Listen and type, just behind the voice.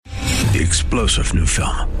the explosive new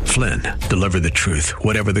film, Flynn, deliver the truth,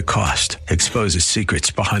 whatever the cost, exposes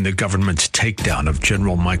secrets behind the government's takedown of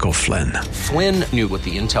General Michael Flynn. Flynn knew what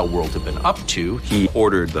the intel world had been up to. He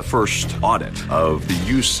ordered the first audit of the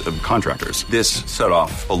use of contractors. This set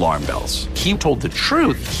off alarm bells. He told the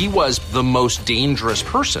truth. He was the most dangerous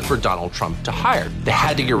person for Donald Trump to hire. They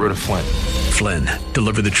had to get rid of Flynn. Flynn,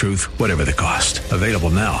 deliver the truth, whatever the cost. Available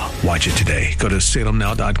now. Watch it today. Go to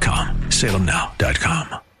salemnow.com.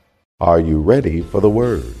 salemnow.com. Are you ready for the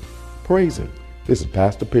word? Praise Him. This is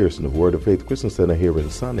Pastor Pearson of Word of Faith Christian Center here in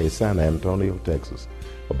sunny San Antonio, Texas.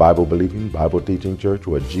 A Bible-believing, Bible-teaching church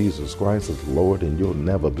where Jesus Christ is Lord and you'll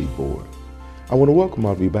never be bored. I want to welcome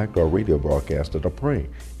all of you back to our radio broadcast that I pray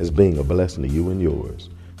is being a blessing to you and yours.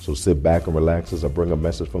 So sit back and relax as I bring a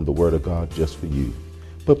message from the Word of God just for you.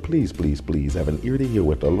 But please, please, please have an ear to hear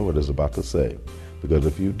what the Lord is about to say. Because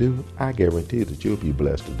if you do, I guarantee that you'll be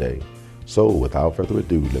blessed today. So without further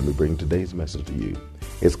ado, let me bring today's message to you.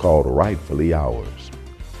 It's called Rightfully Ours.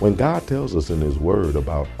 When God tells us in His Word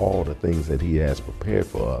about all the things that He has prepared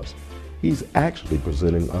for us, He's actually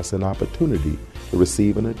presenting us an opportunity to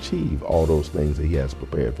receive and achieve all those things that He has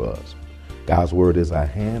prepared for us. God's Word is a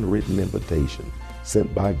handwritten invitation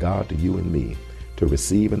sent by God to you and me to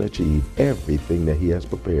receive and achieve everything that He has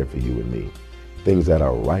prepared for you and me, things that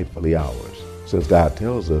are rightfully ours. Since God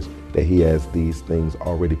tells us that He has these things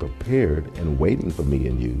already prepared and waiting for me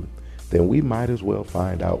and you, then we might as well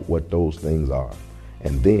find out what those things are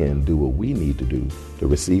and then do what we need to do to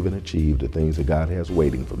receive and achieve the things that God has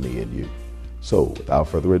waiting for me and you. So, without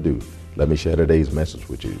further ado, let me share today's message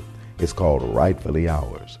with you. It's called Rightfully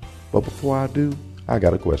Ours. But before I do, I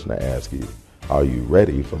got a question to ask you. Are you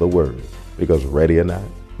ready for the word? Because ready or not,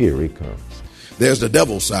 here it comes. There's the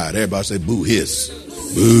devil's side. Everybody say boo hiss.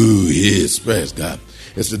 Boo hiss. Praise God.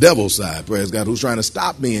 It's the devil's side, praise God, who's trying to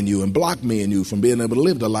stop me and you and block me and you from being able to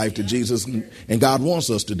live the life that Jesus and God wants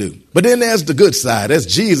us to do. But then there's the good side. That's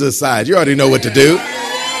Jesus' side. You already know what to do.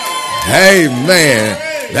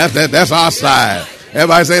 Amen. That's our side.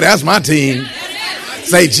 Everybody say, that's my team.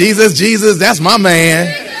 Say, Jesus, Jesus, that's my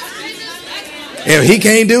man. If He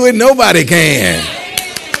can't do it, nobody can.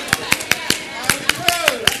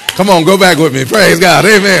 Come on, go back with me. Praise God.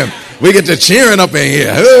 Amen. We get to cheering up in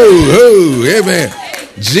here. Hoo, hoo. Amen.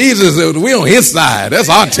 Jesus, we on His side. That's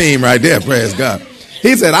our team right there. Praise God.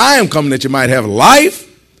 He said, I am coming that you might have life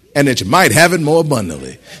and that you might have it more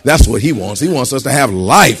abundantly. That's what He wants. He wants us to have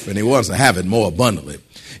life and He wants to have it more abundantly.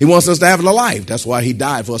 He wants us to have the life. That's why He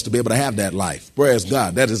died, for us to be able to have that life. Praise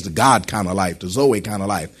God. That is the God kind of life, the Zoe kind of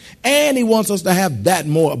life. And He wants us to have that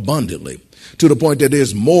more abundantly, to the point that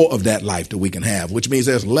there's more of that life that we can have, which means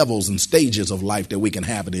there's levels and stages of life that we can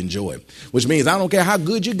have and enjoy, which means I don't care how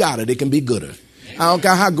good you got it can be gooder. I don't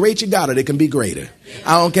care how great you got it can be greater.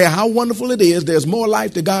 I don't care how wonderful it is. There's more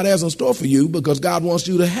life that God has in store for you because God wants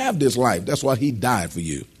you to have this life. That's why He died for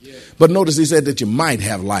you. Yeah. But notice He said that you might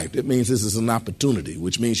have life. That means this is an opportunity,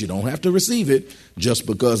 which means you don't have to receive it just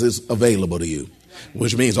because it's available to you,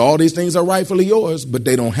 which means all these things are rightfully yours, but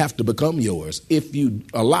they don't have to become yours if you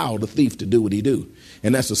allow the thief to do what he do.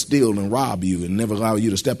 And that's to steal and rob you and never allow you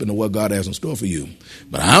to step into what God has in store for you.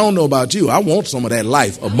 But I don't know about you. I want some of that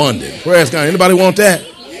life abundant. Praise God. Anybody want that?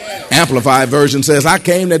 Amplified version says, I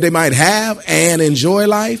came that they might have and enjoy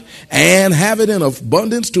life and have it in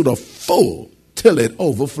abundance to the full till it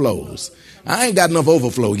overflows. I ain't got enough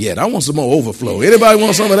overflow yet. I want some more overflow. Anybody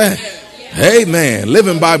want some of that? Amen.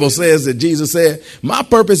 Living Bible says that Jesus said, my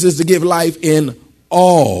purpose is to give life in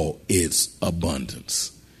all its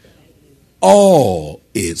abundance. All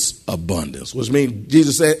its abundance, which means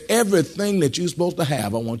Jesus said, everything that you're supposed to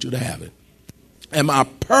have, I want you to have it. And my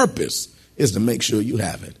purpose is to make sure you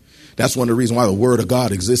have it. That's one of the reasons why the Word of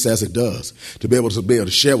God exists as it does, to be able to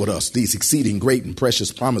share with us these exceeding great and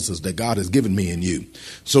precious promises that God has given me and you.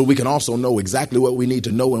 So we can also know exactly what we need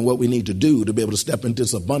to know and what we need to do to be able to step into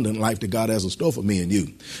this abundant life that God has in store for me and you.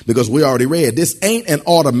 Because we already read, this ain't an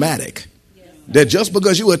automatic. That just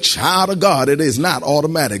because you're a child of God, it is not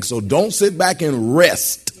automatic. So don't sit back and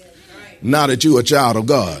rest now that you're a child of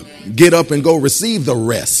God. Get up and go receive the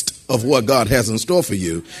rest of what God has in store for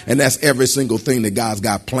you. And that's every single thing that God's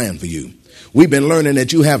got planned for you. We've been learning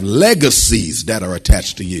that you have legacies that are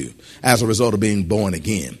attached to you as a result of being born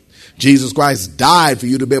again. Jesus Christ died for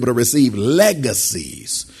you to be able to receive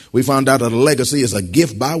legacies. We found out that a legacy is a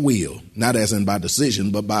gift by will, not as in by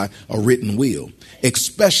decision, but by a written will,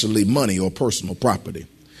 especially money or personal property.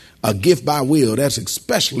 A gift by will, that's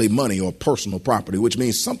especially money or personal property, which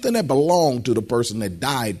means something that belonged to the person that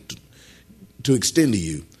died to extend to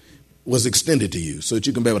you was extended to you so that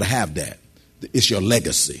you can be able to have that. It's your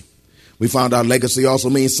legacy. We found out legacy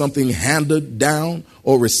also means something handed down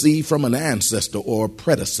or received from an ancestor or a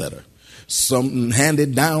predecessor. Something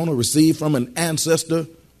handed down or received from an ancestor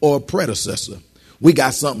or a predecessor. We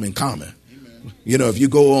got something in common. Amen. You know, if you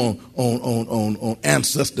go on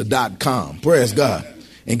ancestor.com, praise God,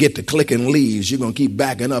 and get to clicking leaves, you're going to keep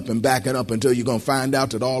backing up until you're going to find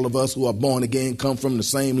out that all of us who are born again come from the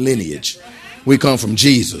same lineage. We come from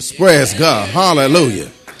Jesus. Praise God.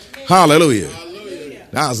 Hallelujah. Hallelujah.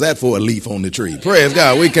 How's that for a leaf on the tree? Praise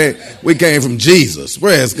God. We came from Jesus.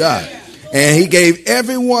 Praise God. And he gave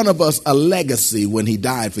every one of us a legacy when he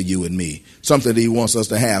died for you and me. Something that he wants us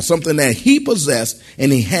to have. Something that he possessed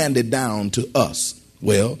and he handed down to us.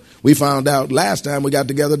 Well, we found out last time we got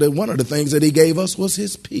together that one of the things that he gave us was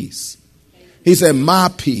his peace. He said,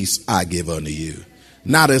 my peace I give unto you.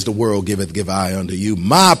 Not as the world giveth, give I unto you.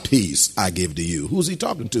 My peace I give to you. Who's he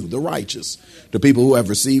talking to? The righteous. The people who have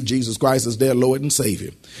received Jesus Christ as their Lord and Savior.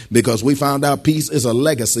 Because we found out peace is a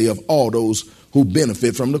legacy of all those who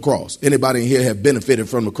benefit from the cross. Anybody in here have benefited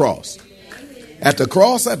from the cross? At the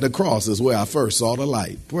cross is where I first saw the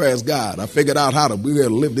light. Praise God. I figured out how to be able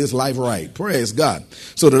to live this life right. Praise God.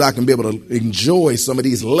 So that I can be able to enjoy some of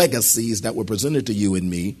these legacies that were presented to you and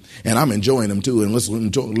me. And I'm enjoying them too. And let's learn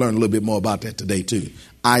a little bit more about that today too.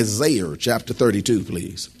 Isaiah chapter 32,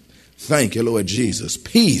 please. Thank you, Lord Jesus.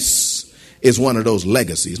 Peace is one of those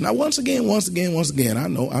legacies. Now, once again, I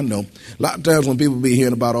know. A lot of times when people be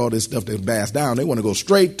hearing about all this stuff that's passed down, they want to go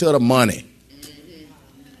straight to the money.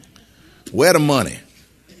 Where the money?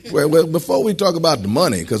 Well, before we talk about the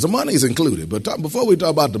money, because the money is included, but before we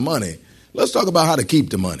talk about the money, let's talk about how to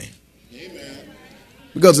keep the money. Amen.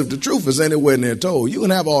 Because if the truth is anywhere near told, you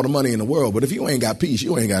can have all the money in the world, but if you ain't got peace,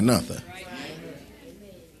 you ain't got nothing.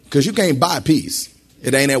 Because you can't buy peace.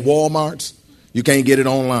 It ain't at Walmart's. You can't get it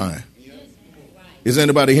online. Is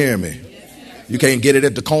anybody hearing me? You can't get it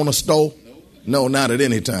at the corner store? No, not at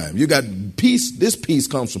any time. You got peace. This peace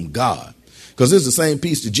comes from God. Because it's the same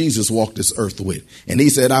peace that Jesus walked this earth with. And he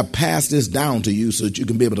said, I pass this down to you so that you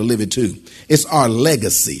can be able to live it too. It's our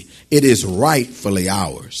legacy. It is rightfully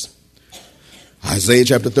ours. Isaiah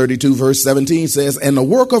chapter 32 verse 17 says, and the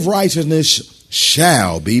work of righteousness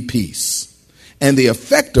shall be peace. And the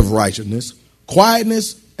effect of righteousness,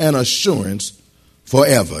 quietness and assurance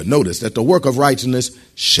forever. Notice that the work of righteousness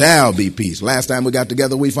shall be peace. Last time we got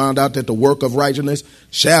together, we found out that the work of righteousness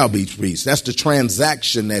shall be peace. That's the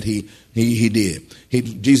transaction that he did.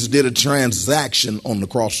 Jesus did a transaction on the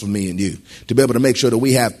cross for me and you to be able to make sure that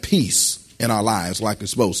we have peace in our lives like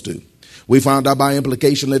it's supposed to. We found out by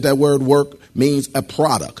implication that word work means a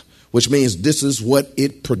product, which means this is what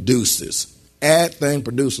it produces. That thing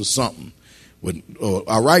produces something.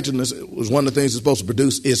 Our righteousness was one of the things it's supposed to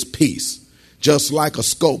produce is peace. Just like a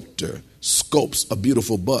sculptor sculpts a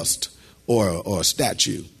beautiful bust or a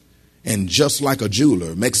statue. And just like a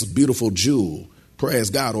jeweler makes a beautiful jewel,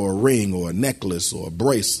 praise God, or a ring or a necklace or a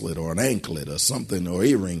bracelet or an anklet or something, or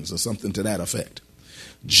earrings or something to that effect.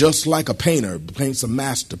 Just like a painter paints a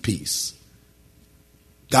masterpiece,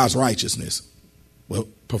 God's righteousness will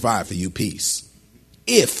provide for you peace.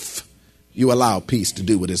 If you allow peace to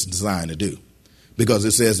do what it's designed to do. Because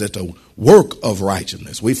it says that the work of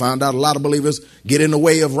righteousness. We found out a lot of believers get in the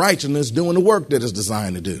way of righteousness doing the work that it's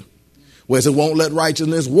designed to do. Whereas it won't let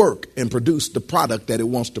righteousness work and produce the product that it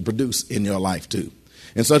wants to produce in your life too.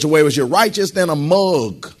 In such a way as you're righteous than a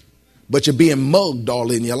mug, but you're being mugged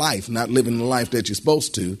all in your life, not living the life that you're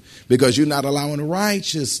supposed to, because you're not allowing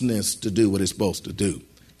righteousness to do what it's supposed to do.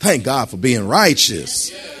 Thank God for being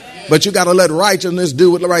righteous. But you got to let righteousness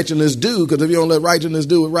do what righteousness do, because if you don't let righteousness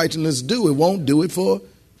do what righteousness do, it won't do it for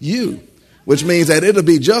you. Which means that it'll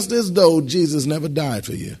be just as though Jesus never died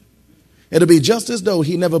for you. It'll be just as though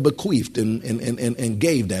he never bequeathed and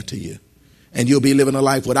gave that to you. And you'll be living a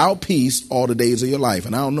life without peace all the days of your life.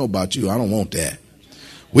 And I don't know about you. I don't want that.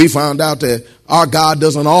 We found out that our God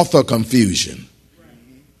doesn't author confusion.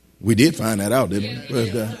 We did find that out, didn't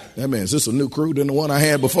we? That means this is a new crew than the one I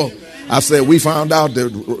had before. I said we found out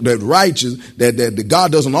that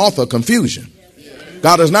God doesn't author confusion.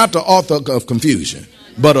 God is not the author of confusion,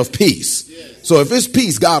 but of peace. So if it's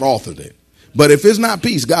peace, God authored it. But if it's not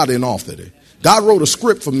peace, God didn't author it. God wrote a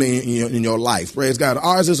script for me in your life. Praise God.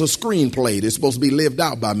 Ours is a screenplay that's supposed to be lived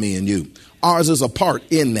out by me and you. Ours is a part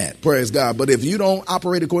in that. Praise God. But if you don't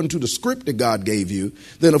operate according to the script that God gave you,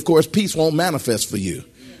 then of course peace won't manifest for you.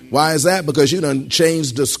 Why is that? Because you done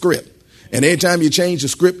changed the script. And anytime you change the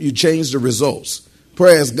script, you change the results.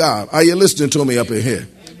 Praise God. Are you listening to me up in here?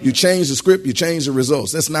 You change the script, you change the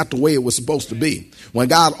results. That's not the way it was supposed to be. When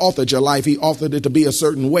God authored your life, he authored it to be a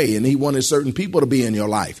certain way, and he wanted certain people to be in your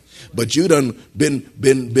life. But you done been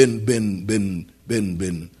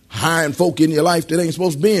hiring folk in your life that ain't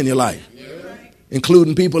supposed to be in your life,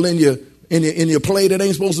 including people in your play that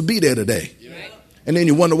ain't supposed to be there today. And then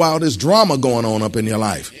you wonder why all this drama going on up in your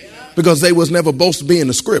life, because they was never supposed to be in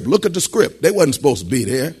the script. Look at the script. They wasn't supposed to be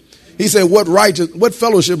there. He said, what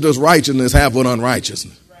fellowship does righteousness have with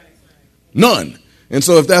unrighteousness? None. And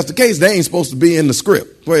so if that's the case, they ain't supposed to be in the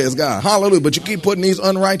script. Praise God. Hallelujah. But you keep putting these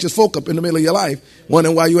unrighteous folk up in the middle of your life,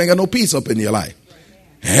 wondering why you ain't got no peace up in your life.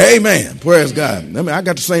 Amen. Praise God. I mean, I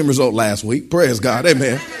got the same result last week. Praise God.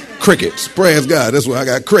 Amen. Crickets. Praise God. That's why I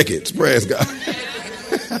got crickets. Praise God.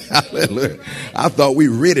 Hallelujah. I thought we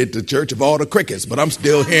ridded the church of all the crickets, but I'm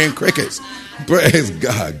still hearing crickets. Praise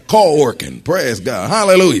God. Call working. Praise God.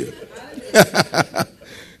 Hallelujah.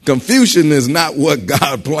 Confusion is not what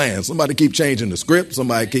God plans. Somebody keep changing the script.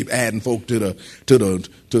 Somebody keep adding folk to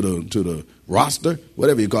the roster,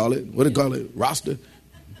 whatever you call it. What do you call it? Roster.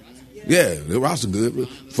 Yeah, the roster good.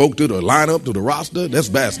 Folk to the lineup, to the roster. That's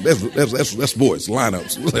basketball. That's sports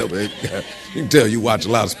lineups. You can tell you watch a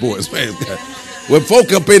lot of sports, man. With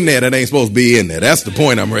folk up in there that ain't supposed to be in there. That's the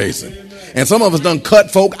point I'm raising. And some of us done cut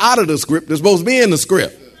folk out of the script that's supposed to be in the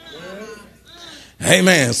script.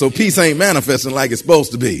 Amen. So peace ain't manifesting like it's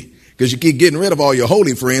supposed to be, because you keep getting rid of all your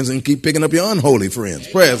holy friends and keep picking up your unholy friends.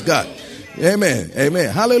 Praise God. Amen.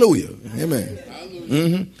 Amen. Hallelujah. Amen.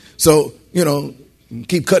 Mm-hmm. So,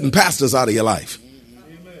 keep cutting pastors out of your life.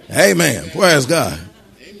 Amen. Praise God.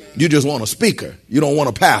 You just want a speaker. You don't want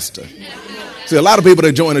a pastor. See, a lot of people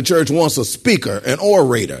that join the church wants a speaker, an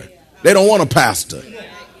orator. They don't want a pastor.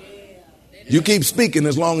 You keep speaking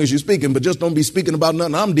as long as you're speaking, but just don't be speaking about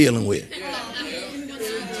nothing I'm dealing with.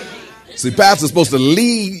 See, pastor's supposed to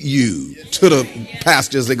lead you to the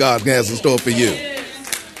pastures that God has in store for you. A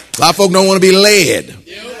lot of folk don't want to be led.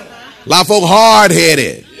 A lot of folk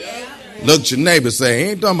hard-headed. Look at your neighbor and say,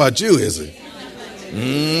 he ain't talking about you, is he?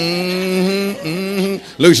 Mm-hmm,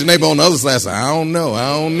 mm-hmm. Look at your neighbor on the other side and say, I don't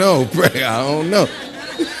know. Pray, I don't know.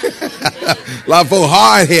 A lot of folk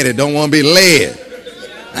hard-headed, don't want to be led.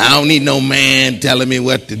 I don't need no man telling me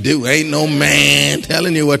what to do. Ain't no man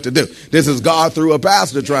telling you what to do. This is God through a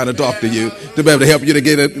pastor trying to talk to you to be able to help you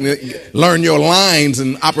to learn your lines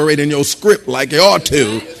and operate in your script like you ought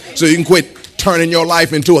to, so you can quit turning your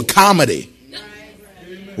life into a comedy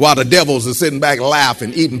while the devils are sitting back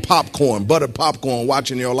laughing, eating popcorn, buttered popcorn,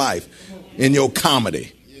 watching your life in your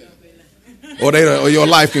comedy. Or your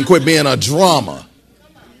life can quit being a drama,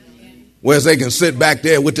 whereas they can sit back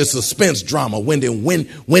there with the suspense drama. When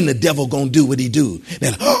the devil gonna do what he do?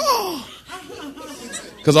 Then,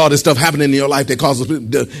 because all this stuff happening in your life that causes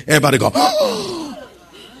everybody to go,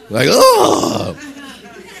 like,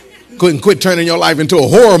 quit turning your life into a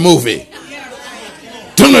horror movie.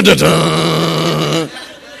 Dun-dun-dun-dun.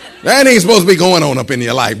 That ain't supposed to be going on up in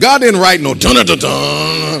your life. God didn't write no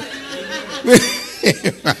dun-dun-dun-dun.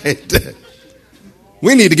 Right.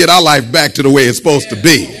 We need to get our life back to the way it's supposed to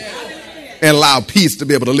be, and allow peace to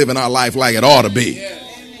be able to live in our life like it ought to be.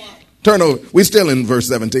 Turn over. We're still in verse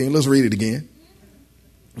 17. Let's read it again.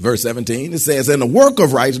 Verse 17, it says, and the work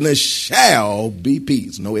of righteousness shall be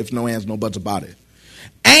peace. No ifs, no ands, no buts about it.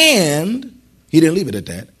 And, he didn't leave it at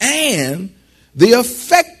that, and the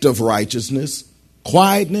effect of righteousness,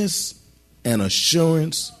 quietness and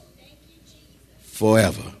assurance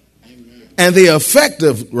forever. And the effect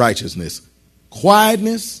of righteousness,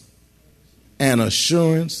 quietness and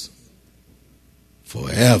assurance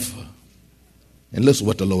forever. And listen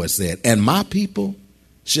what the Lord said. And my people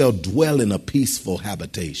shall dwell in a peaceful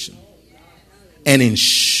habitation, and in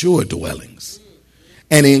sure dwellings,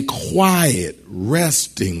 and in quiet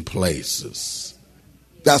resting places.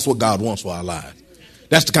 That's what God wants for our lives.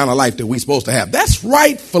 That's the kind of life that we're supposed to have. That's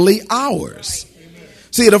rightfully ours.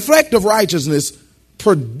 See, the effect of righteousness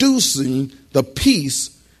producing the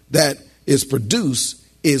peace that is produced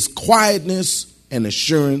is quietness and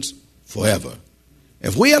assurance forever.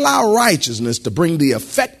 If we allow righteousness to bring the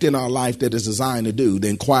effect in our life that it's designed to do,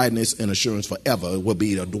 then quietness and assurance forever will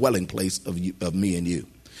be the dwelling place of me and you.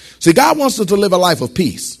 See, God wants us to live a life of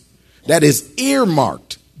peace that is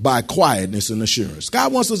earmarked by quietness and assurance.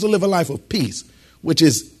 God wants us to live a life of peace, which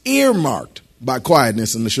is earmarked by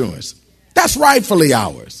quietness and assurance. That's rightfully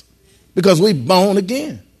ours, because we born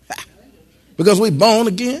again. Because we born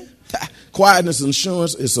again. Quietness and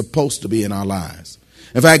assurance is supposed to be in our lives.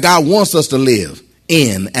 In fact, God wants us to live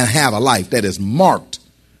in and have a life that is marked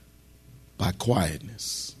by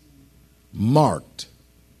quietness. Marked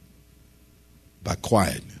by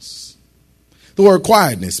quietness. The word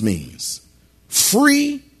quietness means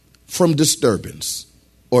free from disturbance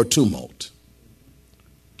or tumult,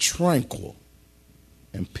 tranquil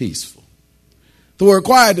and peaceful. The word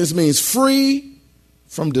quietness means free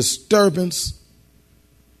from disturbance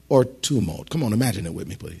or tumult. Come on, imagine it with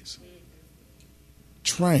me, please.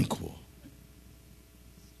 Tranquil.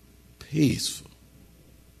 Peaceful.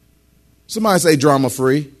 Somebody say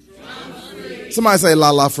drama-free. Drama-free. Somebody say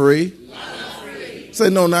la-la-free. La-la-free. Say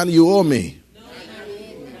no, not you or me.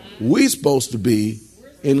 We're supposed to be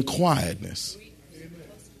in quietness.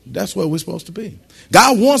 That's where we're supposed to be.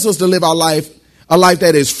 God wants us to live our life, a life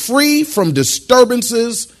that is free from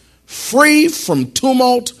disturbances, free from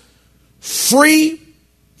tumult, free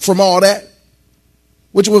from all that,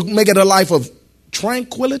 which will make it a life of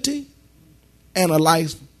tranquility and a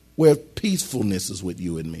life where peacefulness is with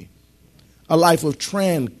you and me. A life of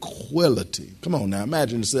tranquility. Come on now,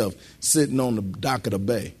 imagine yourself sitting on the dock of the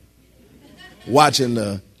bay, watching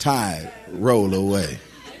the tide roll away.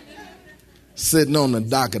 Sitting on the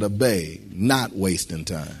dock of the bay, not wasting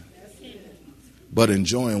time, but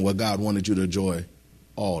enjoying what God wanted you to enjoy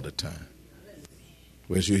all the time.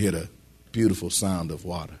 Whereas you hear the beautiful sound of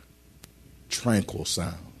water, tranquil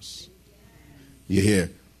sounds. You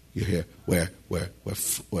hear where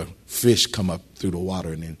fish come up through the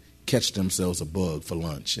water and then catch themselves a bug for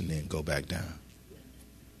lunch and then go back down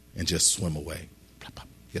and just swim away.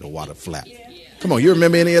 Get a water flap. Come on, you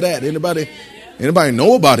remember any of that? Anybody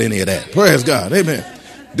know about any of that? Praise God. Amen.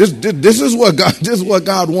 This is what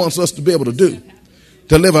God wants us to be able to do.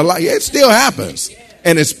 To live a life. It still happens.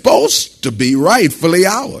 And it's supposed to be rightfully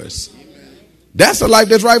ours. That's a life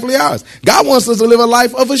that's rightfully ours. God wants us to live a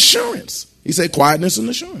life of assurance. He said quietness and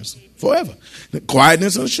assurance forever.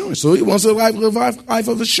 Quietness and assurance. So he wants to live a life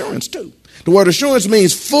of assurance too. The word assurance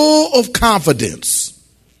means full of confidence,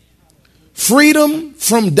 freedom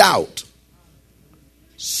from doubt,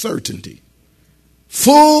 certainty.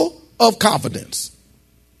 Full of confidence,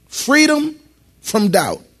 freedom from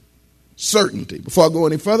doubt, certainty. Before I go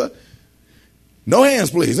any further, no hands,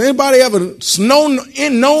 please. Anybody ever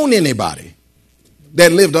known anybody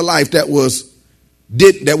that lived a life that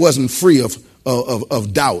wasn't free of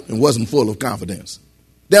doubt and wasn't full of confidence?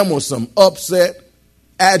 There was some upset,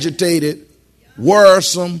 agitated,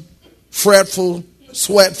 worrisome, fretful,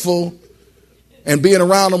 sweatful, and being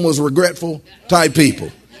around them was regretful type people.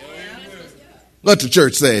 Let the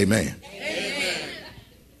church say amen. Amen.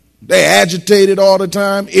 They agitated all the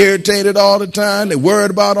time, irritated all the time. They worried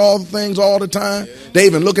about all the things all the time. They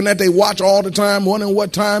even looking at their watch all the time, wondering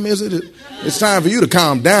what time is it. It's time for you to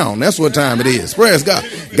calm down. That's what time it is. Praise God.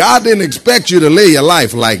 God didn't expect you to live your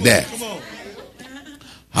life like that.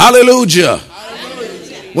 Hallelujah.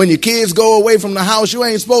 When your kids go away from the house, you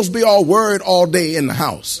ain't supposed to be all worried all day in the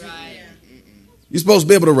house. You're supposed to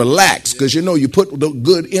be able to relax because you know you put the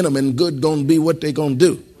good in them and good going to be what they're going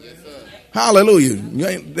to do. Yes, hallelujah.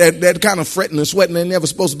 That kind of fretting and sweating ain't never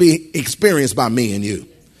supposed to be experienced by me and you.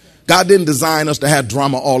 God didn't design us to have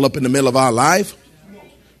drama all up in the middle of our life.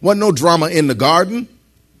 Wasn't no drama in the garden.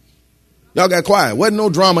 Y'all got quiet. Wasn't no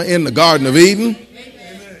drama in the Garden of Eden.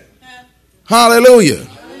 Amen. Hallelujah.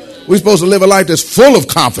 We're supposed to live a life that's full of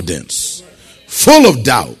confidence, full of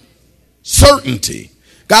doubt, certainty.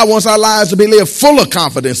 God wants our lives to be lived full of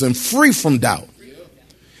confidence and free from doubt.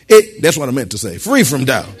 That's what I meant to say. Free from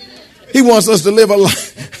doubt. He wants us to live a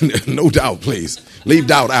life. No doubt, please. Leave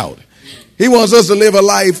doubt out. He wants us to live a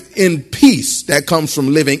life in peace that comes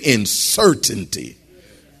from living in certainty.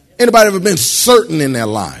 Anybody ever been certain in their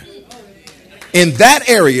life? In that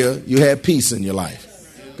area, you had peace in your life.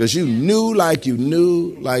 Because you knew like you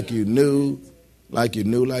knew that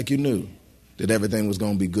everything was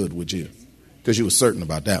going to be good with you. Because you were certain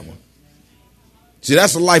about that one. See,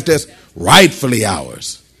 that's a life that's rightfully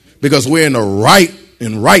ours. Because we're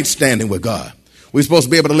in right standing with God. We're supposed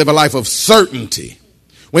to be able to live a life of certainty.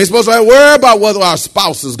 We ain't supposed to worry about what our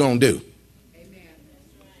spouse is going to do.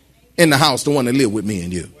 In the house, the one that live with me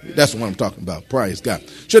and you. That's what I'm talking about. Praise God.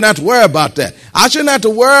 Shouldn't have to worry about that. I shouldn't have to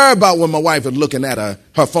worry about when my wife is looking at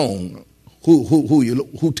her phone.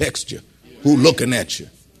 Who texts you? Who looking at you?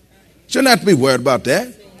 Shouldn't have to be worried about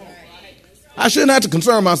that. I shouldn't have to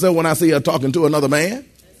concern myself when I see her talking to another man.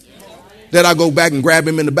 That I go back and grab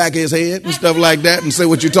him in the back of his head and stuff like that and say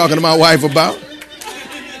what you're talking to my wife about.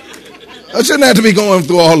 I shouldn't have to be going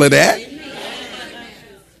through all of that.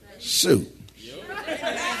 Shoot.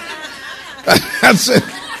 I said,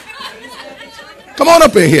 come on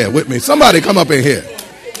up in here with me. Somebody come up in here.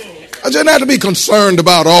 I shouldn't have to be concerned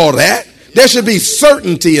about all that. There should be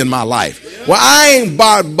certainty in my life. Well, I ain't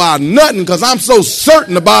bothered by nothing because I'm so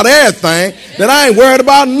certain about everything that I ain't worried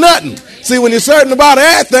about nothing. See, when you're certain about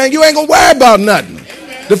everything, you ain't going to worry about nothing.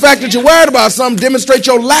 The fact that you're worried about something demonstrates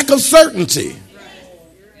your lack of certainty.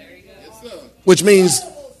 Which means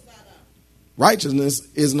righteousness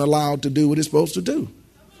isn't allowed to do what it's supposed to do.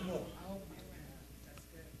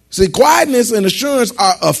 See, quietness and assurance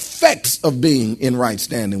are effects of being in right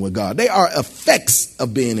standing with God. They are effects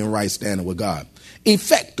of being in right standing with God.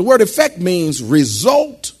 Effect, the word effect means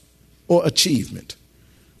result or achievement.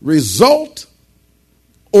 Result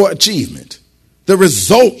or achievement. The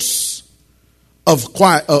results of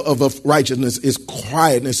righteousness is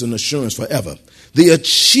quietness and assurance forever. The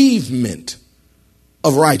achievement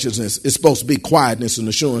of righteousness is supposed to be quietness and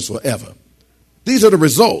assurance forever. These are the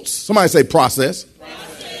results. Somebody say process.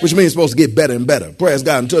 Which means it's supposed to get better and better. Praise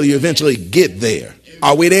God until you eventually get there.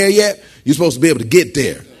 Are we there yet? You're supposed to be able to get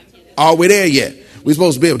there. Are we there yet? We're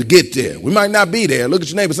supposed to be able to get there. We might not be there. Look at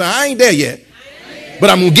your neighbor and say, I ain't there yet. But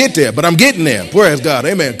I'm going to get there. But I'm getting there. Praise God.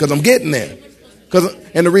 Amen. Because I'm getting there.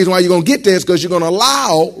 And the reason why you're going to get there is because you're going to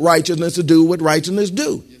allow righteousness to do what righteousness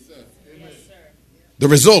do. The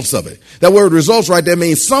results of it. That word results right there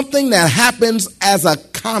means something that happens as a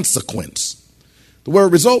consequence. The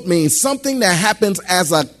word result means something that happens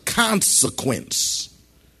as a consequence.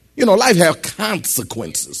 You know, life has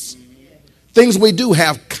consequences. Things we do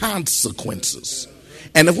have consequences.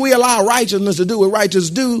 And if we allow righteousness to do what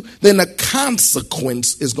righteous do, then the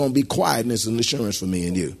consequence is going to be quietness and assurance for me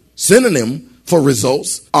and you. Synonym for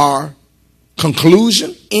results are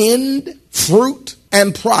conclusion, end, fruit,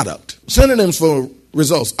 and product. Synonyms for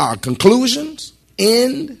results are conclusions,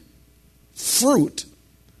 end, fruit,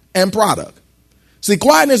 and product. See,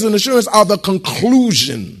 quietness and assurance are the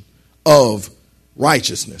conclusion of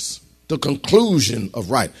righteousness. The conclusion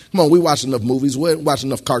of right. Come on, we watch enough movies. We watch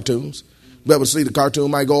enough cartoons. We ever see the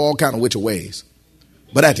cartoon might go all kind of which ways.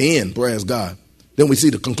 But at the end, praise God, then we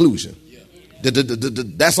see the conclusion.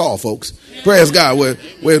 That's all, folks. Praise God. Where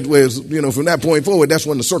you know, from that point forward, that's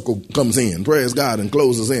when the circle comes in. Praise God and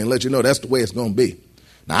closes in. Let you know that's the way it's going to be.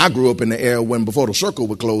 Now, I grew up in the era when before the circle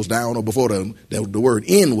would close down or before the word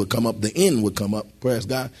end would come up, the end would come up, praise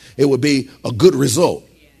God, it would be a good result.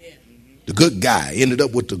 The good guy ended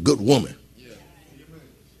up with the good woman.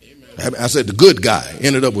 I said the good guy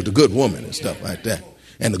ended up with the good woman and stuff like that.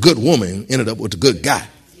 And the good woman ended up with the good guy.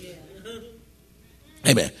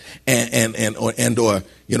 Amen. Or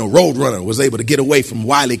you know, Roadrunner was able to get away from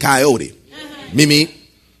Wile E. Coyote. Mimi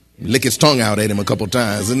lick his tongue out at him a couple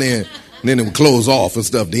times and then it would close off and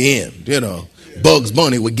stuff. The end, you know. Bugs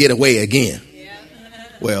Bunny would get away again.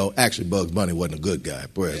 Well, actually, Bugs Bunny wasn't a good guy.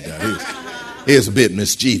 Praise God. He was a bit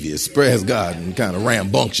mischievous. Praise God, and kind of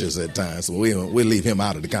rambunctious at times. So we'll leave him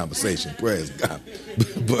out of the conversation. Praise God.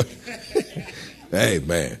 But hey,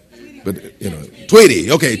 man. But you know,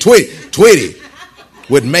 Tweety. Okay, Tweety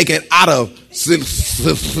would make it out of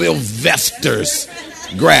Sylvester's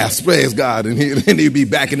grass. Praise God, and he'd be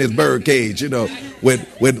back in his bird cage, you know,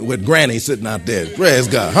 with Granny sitting out there. Praise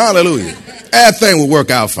God. Hallelujah. Everything will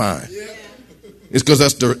work out fine. It's because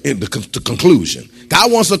that's the conclusion.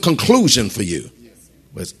 God wants a conclusion for you.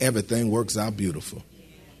 But everything works out beautiful.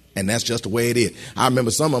 And that's just the way it is. I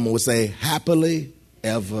remember some of them would say, happily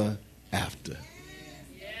ever after.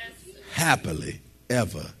 Happily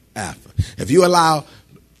ever after. If you allow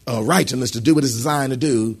righteousness to do what it's designed to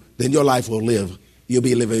do, then your life will live. You'll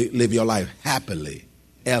be live your life happily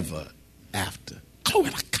ever after.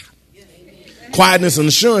 Glory to God. Quietness and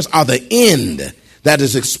assurance are the end that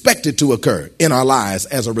is expected to occur in our lives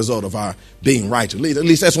as a result of our being righteous. At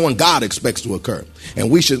least that's one God expects to occur.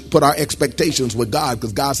 And we should put our expectations with God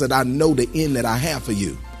because God said, I know the end that I have for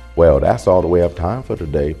you. Well, that's all the way have time for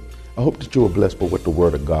today. I hope that you were blessed by what the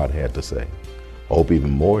Word of God had to say. I hope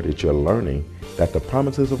even more that you're learning that the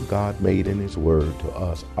promises of God made in His Word to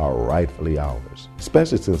us are rightfully ours,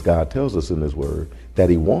 especially since God tells us in His Word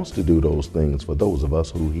that He wants to do those things for those of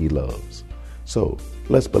us who He loves. So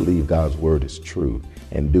let's believe God's Word is true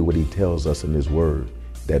and do what He tells us in His Word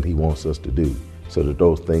that He wants us to do so that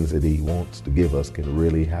those things that He wants to give us can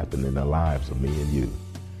really happen in the lives of me and you.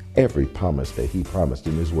 Every promise that He promised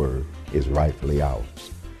in His Word is rightfully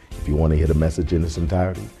ours. If you want to hear the message in its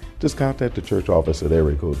entirety, just contact the church office at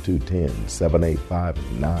area code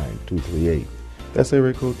 210-785-9238. That's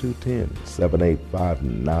area code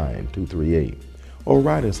 210-785-9238. Or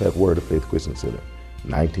write us at Word of Faith Christian Center,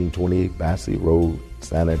 1928 Bassey Road,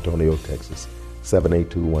 San Antonio, Texas,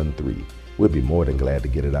 78213. We'll be more than glad to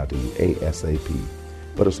get it out to you ASAP.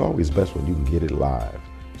 But it's always best when you can get it live.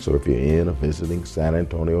 So if you're in or visiting San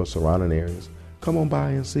Antonio or surrounding areas, come on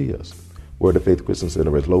by and see us. Word of Faith Christian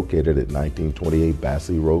Center is located at 1928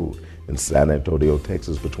 Bassey Road in San Antonio,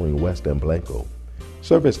 Texas, between West and Blanco.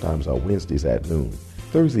 Service times are Wednesdays at noon,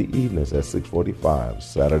 Thursday evenings at 6:45,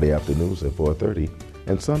 Saturday afternoons at 4:30,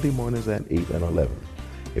 and Sunday mornings at 8 and 11.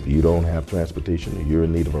 If you don't have transportation or you're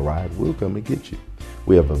in need of a ride, we'll come and get you.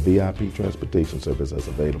 We have a VIP transportation service that's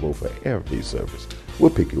available for every service. We'll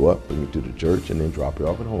pick you up, bring you to the church, and then drop you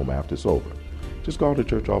off at home after it's over. Just call the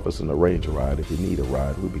church office and arrange a ride. If you need a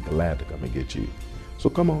ride, we'll be glad to come and get you. So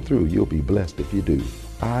come on through. You'll be blessed if you do.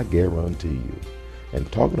 I guarantee you.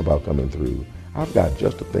 And talking about coming through, I've got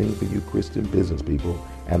just a thing for you Christian business people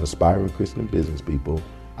and aspiring Christian business people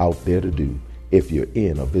out there to do if you're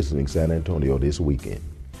in or visiting San Antonio this weekend.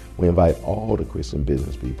 We invite all the Christian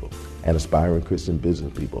business people and aspiring Christian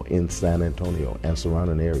business people in San Antonio and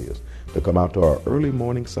surrounding areas to come out to our early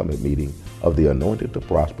morning summit meeting of the Anointed to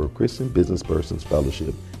Prosper Christian Business Persons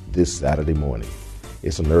Fellowship this Saturday morning.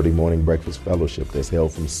 It's an early morning breakfast fellowship that's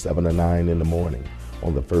held from 7 to 9 in the morning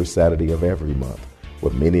on the first Saturday of every month,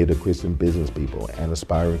 with many of the Christian business people and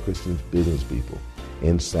aspiring Christian business people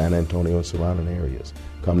in San Antonio and surrounding areas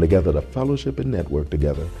come together to fellowship and network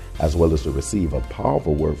together, as well as to receive a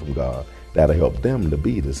powerful word from God that'll help them to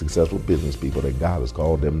be the successful business people that God has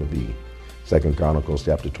called them to be. 2 Chronicles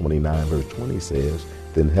chapter 29 verse 20 says,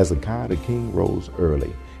 Then Hezekiah the king rose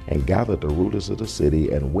early and gathered the rulers of the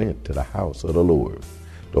city and went to the house of the Lord.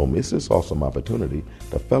 Don't miss this awesome opportunity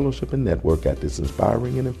to fellowship and network at this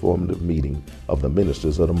inspiring and informative meeting of the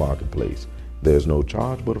ministers of the marketplace. There's no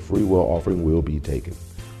charge, but a free will offering will be taken.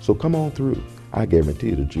 So come on through. I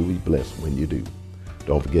guarantee that you'll be blessed when you do.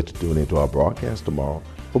 Don't forget to tune into our broadcast tomorrow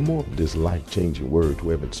for more of this life-changing word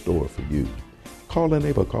we have in store for you. Call a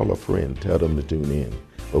neighbor, call a friend, tell them to tune in.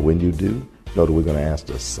 But when you do, know that we're going to ask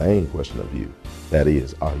the same question of you. That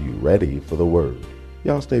is, are you ready for the word?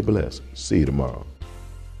 Y'all stay blessed. See you tomorrow.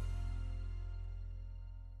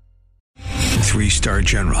 3-star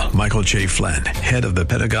General Michael J. Flynn, head of the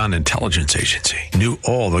Pentagon Intelligence Agency, knew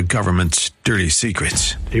all the government's dirty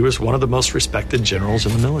secrets. He was one of the most respected generals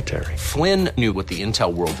in the military. Flynn knew what the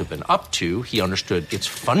intel world had been up to. He understood its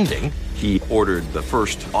funding. He ordered the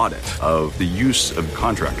first audit of the use of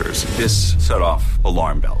contractors. This set off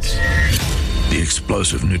alarm bells. The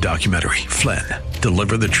explosive new documentary, Flynn,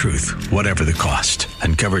 Deliver the Truth, Whatever the Cost,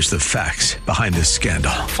 uncovers the facts behind this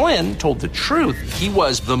scandal. Flynn told the truth. He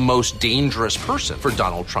was the most dangerous person for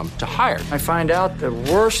Donald Trump to hire. I find out the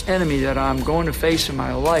worst enemy that I'm going to face in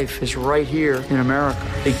my life is right here in America.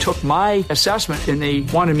 They took my assessment and they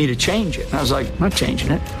wanted me to change it. And I was like, I'm not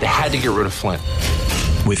changing it. They had to get rid of Flynn.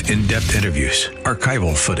 With in-depth interviews,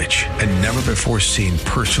 archival footage, and never-before-seen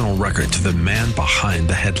personal records of the man behind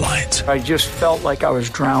the headlines. I just felt like I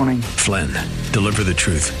was drowning. Flynn, Deliver the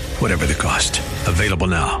Truth, Whatever the Cost. Available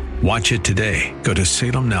now. Watch it today. Go to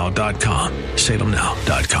salemnow.com.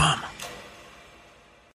 salemnow.com.